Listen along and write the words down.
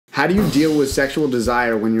How do you deal with sexual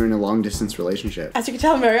desire when you're in a long-distance relationship? As you can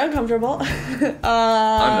tell, I'm very uncomfortable. I'm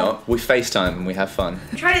not. We FaceTime and we have fun.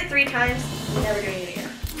 I tried it 3 times. Never doing it again.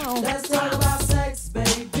 No. Let's talk about sex,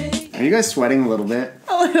 baby. Are you guys sweating a little bit?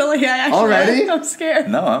 A little, yeah. Actually, Already? I'm scared.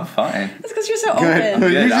 No, I'm fine. It's because you're so Good.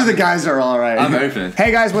 open. Yeah, Usually the guys are all right. I'm open.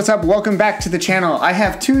 Hey guys, what's up? Welcome back to the channel. I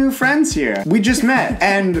have 2 new friends here. We just met,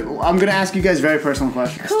 and I'm gonna ask you guys very personal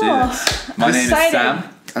questions. Cool. Let's do this. My name is Excited. Sam.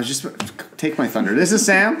 I was just take my thunder. This is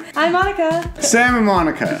Sam. Hi, Monica. Sam and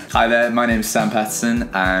Monica. Hi there, my name is Sam Patterson,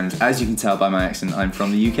 and as you can tell by my accent, I'm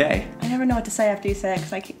from the UK. I never know what to say after you say it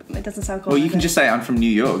because it doesn't sound cool. Well, you can just say I'm from New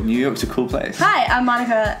York. New York's a cool place. Hi, I'm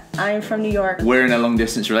Monica. I'm from New York. We're in a long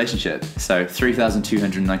distance relationship, so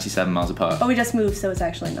 3,297 miles apart. But we just moved, so it's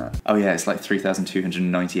actually not. Oh yeah, it's like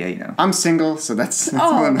 3,298 now. I'm single, so that's Oh,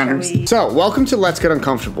 all that matters. sweet. So, welcome to Let's Get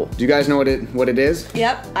Uncomfortable. Do you guys know what it is?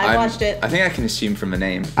 Yep, I watched it. I think I can assume from the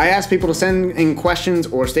name. I ask people to send in questions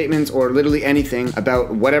or statements or literally anything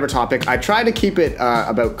about whatever topic. I try to keep it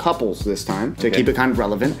about couples this time to keep it kind of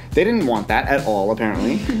relevant. They didn't want that at all,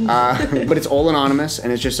 apparently. But it's all anonymous,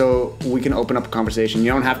 and it's just so we can open up a conversation.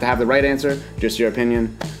 You don't have to have the right answer, just your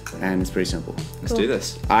opinion, and it's pretty simple. Let's do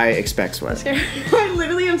this. I expect sweat. I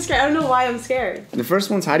literally am scared. I don't know why I'm scared. The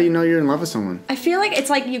first one's, how do you know you're in love with someone? I feel like it's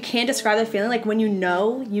like you can't describe the feeling. Like when you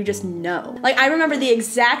know, you just know. Like I remember the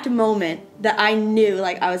exact moment that I knew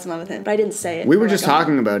like I was in love with him, but I didn't say it. We were just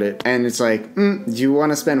talking about it, and it's like, do you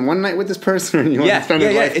want to spend one night with this person, or do you want to spend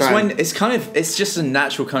a lifetime? It's just a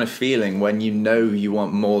natural kind of feeling when you know you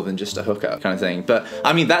want more than just a hookup kind of thing. But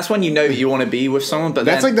I mean, that's when you know that you want to be with someone. But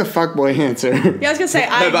That's like the fuckboy answer. Yeah, I was gonna say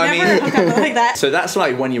I but I never mean- hooked up like that. So that's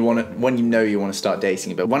like when you know you want to start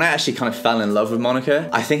dating. But when I actually kind of fell in love with Monica,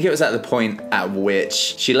 I think it was at the point at which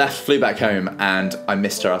she flew back home, and I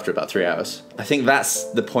missed her after about 3 hours. I think that's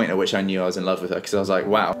the point at which I knew I was in love with her, because I was like,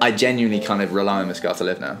 wow, I genuinely kind of rely on this girl to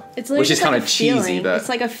live now. It's which is like kind a of cheesy, feeling. but It's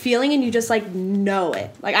like a feeling and you just like know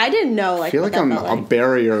it. Like I didn't know like I feel what like I'm that felt a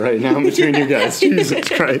barrier right now between you guys. Jesus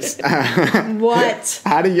Christ. What?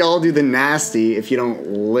 How do y'all do the nasty if you don't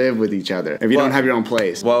live with each other? If you don't have your own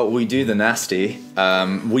place? well, we do the nasty.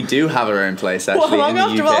 We do have our own place actually Well,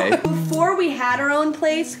 in the UK. Before we had our own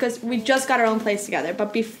place, because we just got our own place together,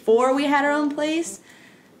 but before we had our own place,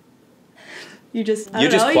 you just You're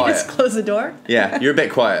just you quiet. just close the door. Yeah, you're a bit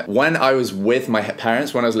quiet. When I was with my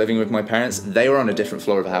parents, when I was living with my parents, they were on a different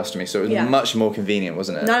floor of the house to me, so it was Yeah. much more convenient,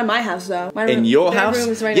 wasn't it? Not in my house though. My In room, your their house? room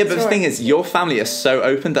is right Yeah, next but the door. thing is, your family is so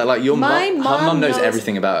open that like your My her mom mum knows knows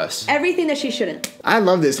everything about us. everything that she shouldn't. I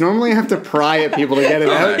love this. Normally I have to pry at people to get it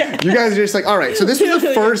out. Yeah. You guys are just like, all right, so this was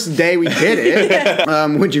the first day we did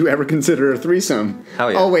it. Would you ever consider a threesome?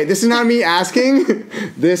 Hell yeah. Oh wait, this is not me asking.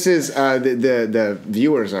 This is the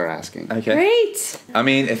viewers are asking. Okay. Great. I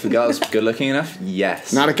mean, if a girl's good looking enough,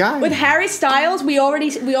 yes. Not a guy. With Harry Styles, we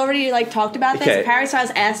already like talked about this. Okay. If Harry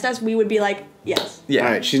Styles asked us, we would be like, yes. Yeah.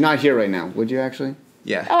 All right, she's not here right now. Would you actually?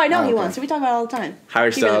 Yeah. Oh, I know Oh, he okay. wants. So we talk about it all the time.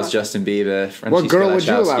 Harry He really Styles, wants. Justin Bieber, Francesca What girl would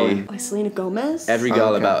you allow Lachowski. in? Like Selena Gomez. Every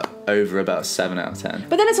girl okay. over about 7 out of 10.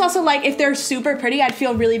 But then it's also like if they're super pretty, I'd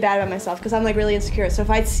feel really bad about myself because I'm like really insecure. So if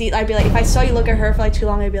I'd be like, if I saw you look at her for like too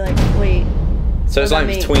long, I'd be like, wait. So it's What like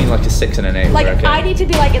about me? between like a 6 and an 8. Like we're okay. I need to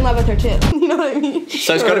be like in love with her too. You know what I mean?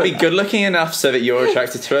 So it's got to be good looking enough so that you're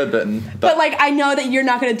attracted to her, But like I know that you're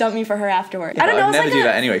not gonna dump me for her afterward. I don't know. I'd it's never like do a-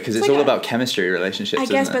 that anyway because it's like all a- about chemistry relationships. I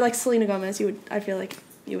guess, isn't but it? like Selena Gomez, I feel like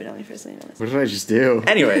you would dump me for Selena Gomez. What did I just do?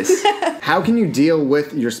 Anyways, How can you deal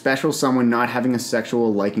with your special someone not having a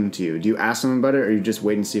sexual liking to you? Do you ask them about it, or you just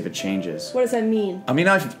wait and see if it changes? What does that mean? I mean,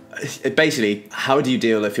 basically, how do you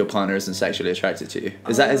deal if your partner isn't sexually attracted to you?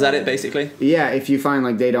 Is that it basically? Yeah, if you find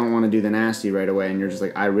like they don't want to do the nasty right away, and you're just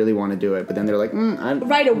like, I really want to do it, but then they're like,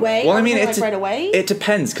 Right away? Well, I mean, like right away? It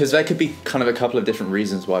depends because there could be kind of a couple of different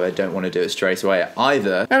reasons why they don't want to do it straight away.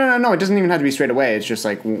 Either No. It doesn't even have to be straight away. It's just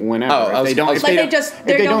like whenever. Oh, If they don't. If like they they just if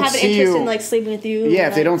they don't have an see interest you- in like sleeping with you. Yeah, or,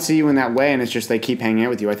 if they like- don't see you in that way, and it's just they keep hanging out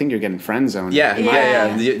with you, I think you're getting friend zoned. yeah.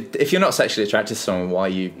 Yeah. If you're not sexually attracted to someone, why are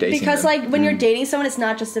you dating Because them? like when you're dating someone, it's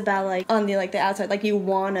not just about like on the like the outside. Like you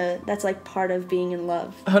wanna. That's like part of being in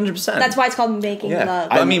love. 100%. That's why it's called making Yeah, love.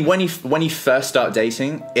 but I mean, when you first start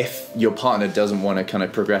dating, if your partner doesn't want to kind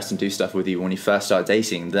of progress and do stuff with you when you first start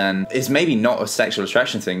dating, then it's maybe not a sexual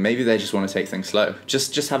attraction thing. Maybe they just want to take things slow.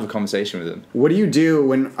 Just have a conversation with them. What do you do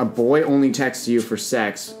when a boy only texts you for sex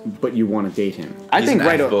sex, but you want to date him. I He's think an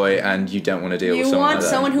right. F-boy and you don't want to deal with You someone want like that.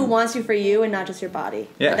 someone who wants you for you and not just your body.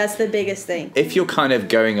 Yeah. That's the biggest thing. If you're kind of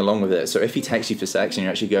going along with it, so if he takes you for sex and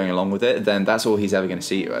you're actually going along with it, then that's all he's ever going to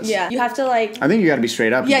see you as. Yeah. You have to like. I think you got to be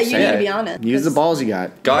straight up. and Yeah, just you say need to it. be honest. Use the 'cause- balls you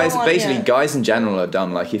got. Guys, You don't want- basically, yeah. guys in general are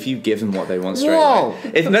dumb. Like, if you give them what they want straight Whoa.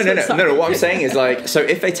 away. If, no. What I'm saying is, like, so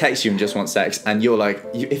if they text you and just want sex, and you're like,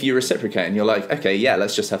 if you reciprocate and you're like, okay, yeah,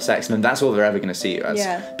 let's just have sex, then that's all they're ever going to see you as.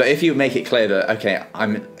 Yeah. But if you make it clear that, okay,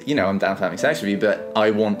 I'm down for having sex with you, but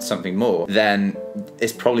I want something more, then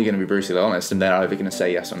it's probably going to be brutally honest, and they're either going to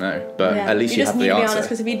say yes or no. But Yeah. at least you just have need the to be answer. honest,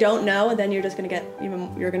 because if you don't know, then you're just gonna get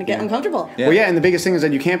uncomfortable. Yeah. Well, yeah, and the biggest thing is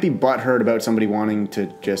that you can't be butthurt about somebody wanting to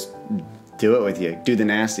just do it with you, do the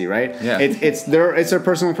nasty, right? Yeah. It's their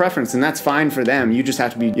personal preference, and that's fine for them. You just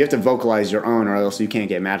have to vocalize your own, or else you can't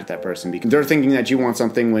get mad at that person because they're thinking that you want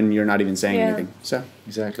something when you're not even saying Yeah. anything. So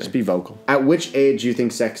Exactly. just be vocal. At which age do you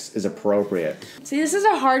think sex is appropriate? See, this is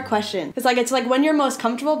a hard question. It's like when you're most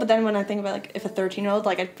comfortable, but then when I think about like if a 13-year-old,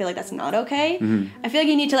 like I feel like that's not okay. Mm-hmm. I feel like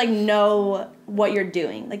you need to like know what you're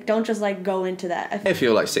doing. Like don't just like go into that. If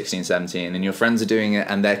you're like 16, 17 and your friends are doing it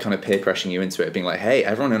and they're kind of peer pressuring you into it, being like, hey,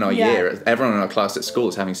 everyone in our Yeah. year, everyone in our class at school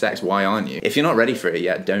is having sex, why aren't you? If you're not ready for it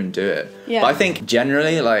yet, don't do it. Yeah. But I think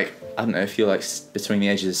generally, like, I don't know, if you're like between the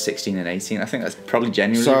ages of 16 and 18, I think that's probably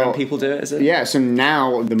genuinely So- when people do it, is it? Yeah, so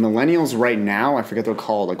now the millennials right now, I forget they're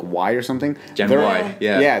called, like Y or something. Gen Their- Y,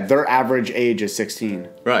 yeah. Yeah, their average age is 16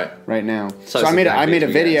 Right. right now. So So it's I made exactly I made a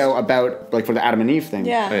as you video guys. about like for the Adam and Eve thing.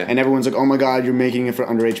 Yeah. Oh, yeah. And everyone's like, "Oh my god, you're making it for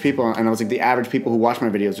underage people." And I was like, "The average people who watch my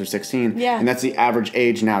videos are 16." Yeah. And that's the average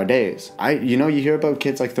age nowadays. You hear about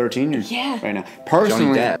kids like 13 years Yeah. right now. Johnny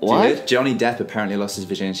Personally, Depp. what? Johnny Depp apparently lost his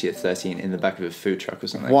virginity at 13 in the back of a food truck or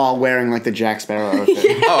something. While wearing like the Jack Sparrow outfit.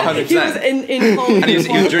 Oh, 100%. He was in home. And he was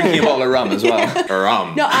drinking a bottle of rum as well.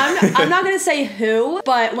 Rum. No, I'm not gonna say who,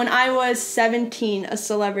 but when I was 17, a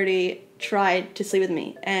celebrity tried to sleep with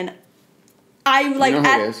me, and I like know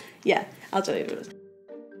who it is? yeah, I'll tell you who it is.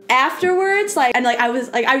 Afterwards, like and like I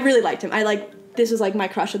was like I really liked him. This was like my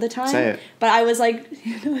crush at the time. Say it. But I was like,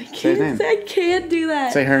 I Say his name. can't. I can't do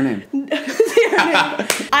that. Say her name.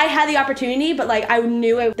 I had the opportunity, but like I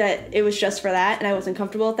knew that it was just for that, and I wasn't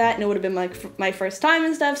comfortable with that, and it would have been like my first time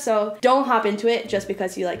and stuff. So don't hop into it just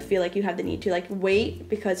because you like feel like you have the need to. Like wait,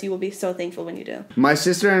 because you will be so thankful when you do. My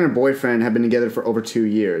sister and her boyfriend have been together for over 2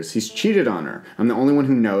 years. He's cheated on her. I'm the only one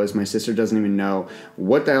who knows. My sister doesn't even know.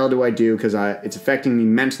 What the hell do I do? Because it's affecting me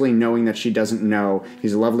mentally knowing that she doesn't know.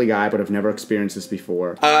 He's a lovely guy, but I've never experienced this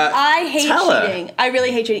before. I hate tell her. cheating. I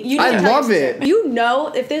really hate cheating. You need I to tell love your sister. it. You know,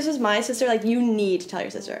 if this was my sister, like you need to tell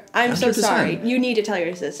your sister. I'm so 100%. sorry. You need to tell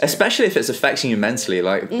your sister. Especially if it's affecting you mentally,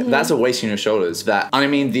 like that's a weight on your shoulders. That I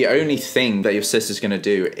mean, the only thing that your sister's gonna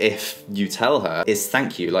do if you tell her is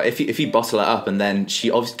thank you. Like if you bottle it up and then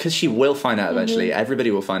she obviously because she will find out eventually.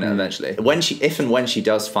 Everybody will find out eventually. If and when she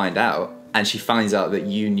does find out. And she finds out that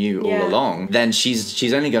you knew Yeah. all along, then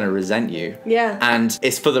she's only going to resent you. Yeah. And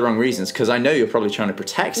it's for the wrong reasons, because I know you're probably trying to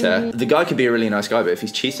protect her. The guy could be a really nice guy, but if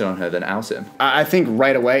he's cheated on her, then out him. I think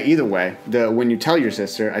right away, either way, when you tell your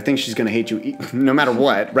sister, I think she's gonna hate you no matter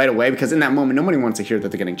what right away because in that moment, nobody wants to hear that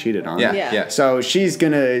they're getting cheated on. Yeah, Yeah. yeah. So she's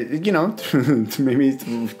gonna, maybe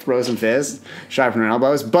throw some fists, sharpen her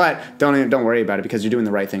elbows, but don't worry about it because you're doing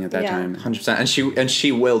the right thing at that Yeah. time. 100%, and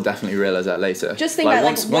she will definitely realize that later. Just think about, like,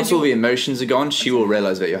 once would once all you- the emotions are gone, she will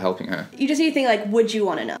realize that you're helping her. You just need to think like, would you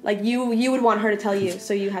want to know? Like you would want her to tell you,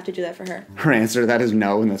 so you have to do that for her. Her answer to that is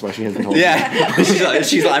no, and that's why she hasn't told Yeah,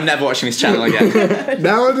 she's like, I'm never watching this channel again. me.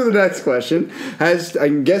 Now on to the next question.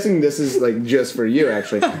 I'm guessing this is like just for you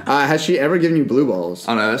actually. Has she ever given you blue balls?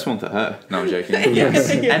 Oh no, that's one for her. No, I'm joking. Yes,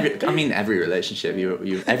 every relationship,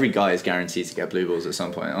 every guy is guaranteed to get blue balls at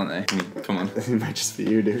some point, aren't they? I mean, come on. It might just be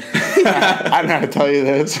you, dude. I don't know how to tell you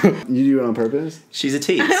this. You do it on purpose? She's a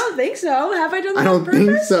tease. I don't think so. Have I done that I don't on purpose?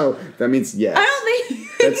 think so. That means yes. I don't think.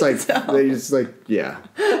 That's like so. it's like yeah.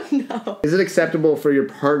 No. Is it acceptable for your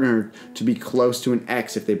partner to be close to an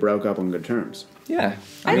ex if they broke up on good terms? Yeah.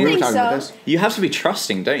 I We were think talking about so. this. You have to be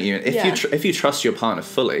trusting, don't you? If Yeah. if you trust your partner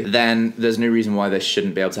fully, then there's no reason why they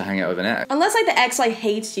shouldn't be able to hang out with an ex. Unless like the ex like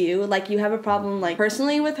hates you, like you have a problem like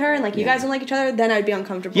personally with her, and like you guys don't like each other, then I'd be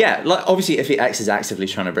uncomfortable. Yeah, like obviously, if the ex is actively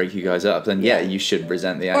trying to break you guys up, then yeah, Yeah. you should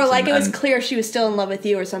resent the ex. Or like it was and- clear she was still in love with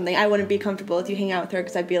you or something. I wouldn't be comfortable with you hanging out with her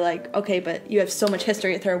because I'd be like, okay, but you have so much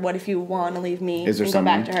history with her. What if you want to leave me Is there and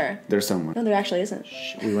someone? go back to her? There's someone. No, there actually isn't.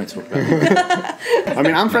 We won't talk about it. I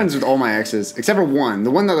mean, I'm friends with all my exes except never one.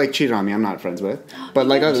 The one that like cheated on me, I'm not friends with. But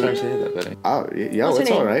like other. Sorry to hear that, buddy. Oh, yo, What's her it's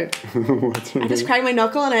name? all right. What's her I just name? cracked my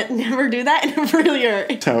knuckle and I never do that, and it really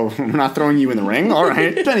hurt. So we're not throwing you in the ring, all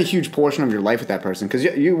right? Spent a huge portion of your life with that person because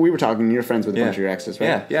we were talking. You're friends with a bunch of your exes, right?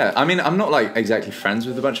 Yeah, yeah. I mean, I'm not like exactly friends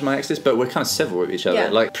with a bunch of my exes, but we're kind of civil with each other. Yeah.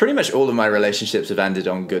 Like, pretty much all of my relationships have ended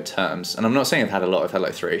on good terms, and I'm not saying I've had a lot. I've had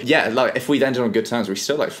like 3. Yeah, like if we'd ended on good terms, we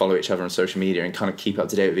still like follow each other on social media and kind of keep up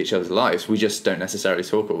to date with each other's lives. We just don't necessarily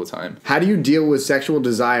talk all the time. How do you deal with sexual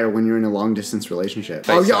desire when you're in a long distance relationship?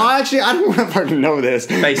 Oh, yeah, FaceTime. actually, I don't want to fucking know this.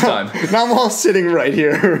 FaceTime. Now I'm all sitting right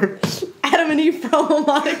here. Adam and Eve promo,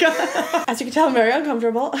 Monica. As you can tell, I'm very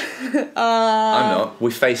uncomfortable. I'm not.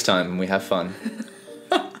 We FaceTime and we have fun.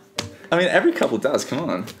 I mean, every couple does. Come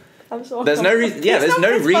on. I'm so There's no reason. Yeah, there's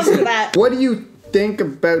no fist bump reason. for that. What do you think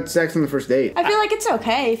about sex on the first date? I feel like it's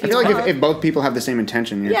okay if you I feel like want. if both people have the same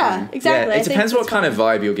intention, you're Yeah, fine. exactly. Yeah, I it think depends what it's kind fine. of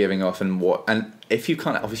vibe you're giving off and if you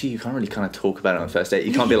can't, obviously you can't really kind of talk about it on the first date.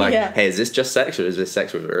 You can't be like, Yeah. hey, is this just sex or is this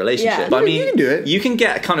sex with a relationship? Yeah. But I You mean, can do it. You can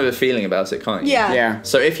get kind of a feeling about it, can't you? Yeah. Yeah.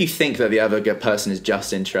 So if you think that the other person is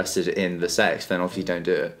just interested in the sex, then obviously don't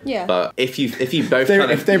do it. Yeah. But if you both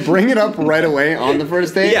kind If of they bring it up right away on the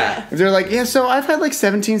first date, Yeah. if they're like, yeah, so I've had like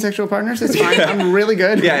 17 sexual partners, it's fine, I'm really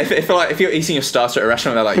good. yeah, if you're eating your starter at a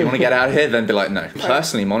restaurant, they're like, you want to get out of here, then be like, no.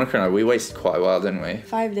 Personally, Monica and I, we wasted quite a while, didn't we?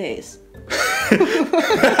 5 days.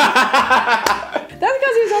 That's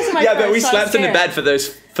because he was also my Yeah, first, but we so I'm slept in the scared. bed for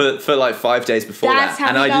those for like 5 days before That's that, how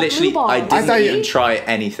and he I got literally blue balls. I I didn't thought even you- try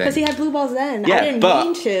anything. Because he had blue balls then. I Yeah, didn't but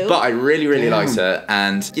mean to. I really Damn. liked her,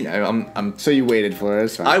 and you know, I'm So you waited for it,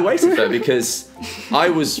 it's fine. I waited for her because I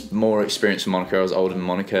was more experienced than Monica. I was older than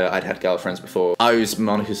Monica. I'd had girlfriends before. I was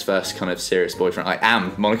Monica's first kind of serious boyfriend. I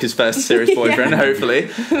am Monica's first serious boyfriend, hopefully.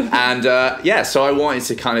 And yeah, so I wanted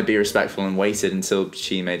to kind of be respectful and waited until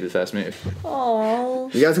she made the first move.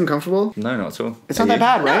 Aww. You guys uncomfortable? No, not at all. It's not that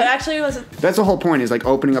bad, No, it right? actually was. That's the whole point, is like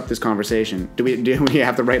opening up this conversation. Do we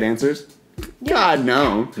have the right answers? God,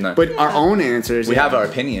 no. No. But our own answers. We have our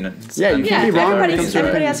opinion. Yeah, you And- can't Yeah, be wrong when it comes to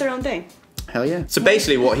everybody opinion. has their own thing. Hell yeah. So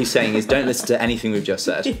basically, what he's saying is, don't listen to anything we've just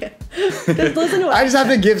said. Just listen to I us. just have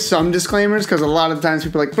to give some disclaimers because a lot of the times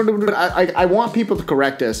people are like, I want people to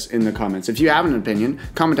correct us in the comments. If you have an opinion,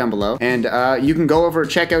 comment down below. And you can go over,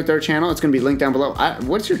 check out their channel. It's going to be linked down below.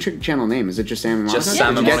 What's your channel name? Is it just Sam and Monica? Just Yeah,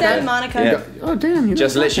 Sam and just Monica. Sam and Monica. Yeah. Oh, damn. You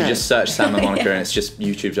Just know literally that. just search Sam and Monica, and it's just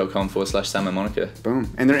youtube.com/Sam and Monica.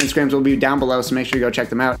 Boom. And their Instagrams will be down below, so make sure you go check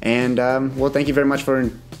them out. And, well, thank you very much for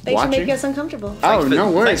They should watching. make us uncomfortable. Oh, Thanks for-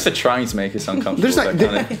 no worries. Thanks for trying to make us uncomfortable. There's like-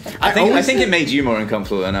 but kinda- I I always- think it made you more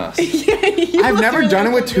uncomfortable than us. I've never done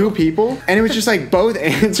it with two people, and it was just like both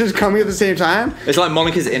answers coming at the same time. It's like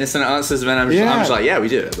Monica's innocent answers, and then I'm just like, yeah, we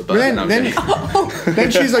do it. But But then, I'm then, kidding. then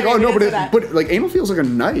she's like, I oh no, didn't but answer that. but like anal feels like a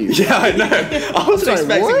knife. yeah, I know. I wasn't Sorry,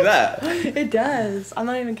 expecting what? that. It does. I'm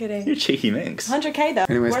not even kidding. You cheeky minx. 100K though.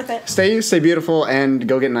 Anyways, Worth it. stay beautiful and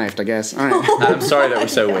go get knifed, I guess. All right. I'm sorry that we're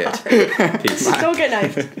so weird. Peace. Don't get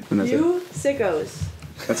knifed. And that's You sickos.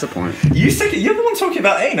 That's the point. You're the one talking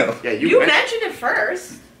about anal. Yeah, You mentioned it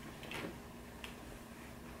first.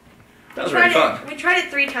 That was really fun. We tried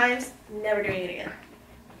it 3 times. Never doing it again.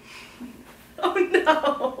 Oh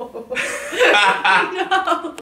no. No.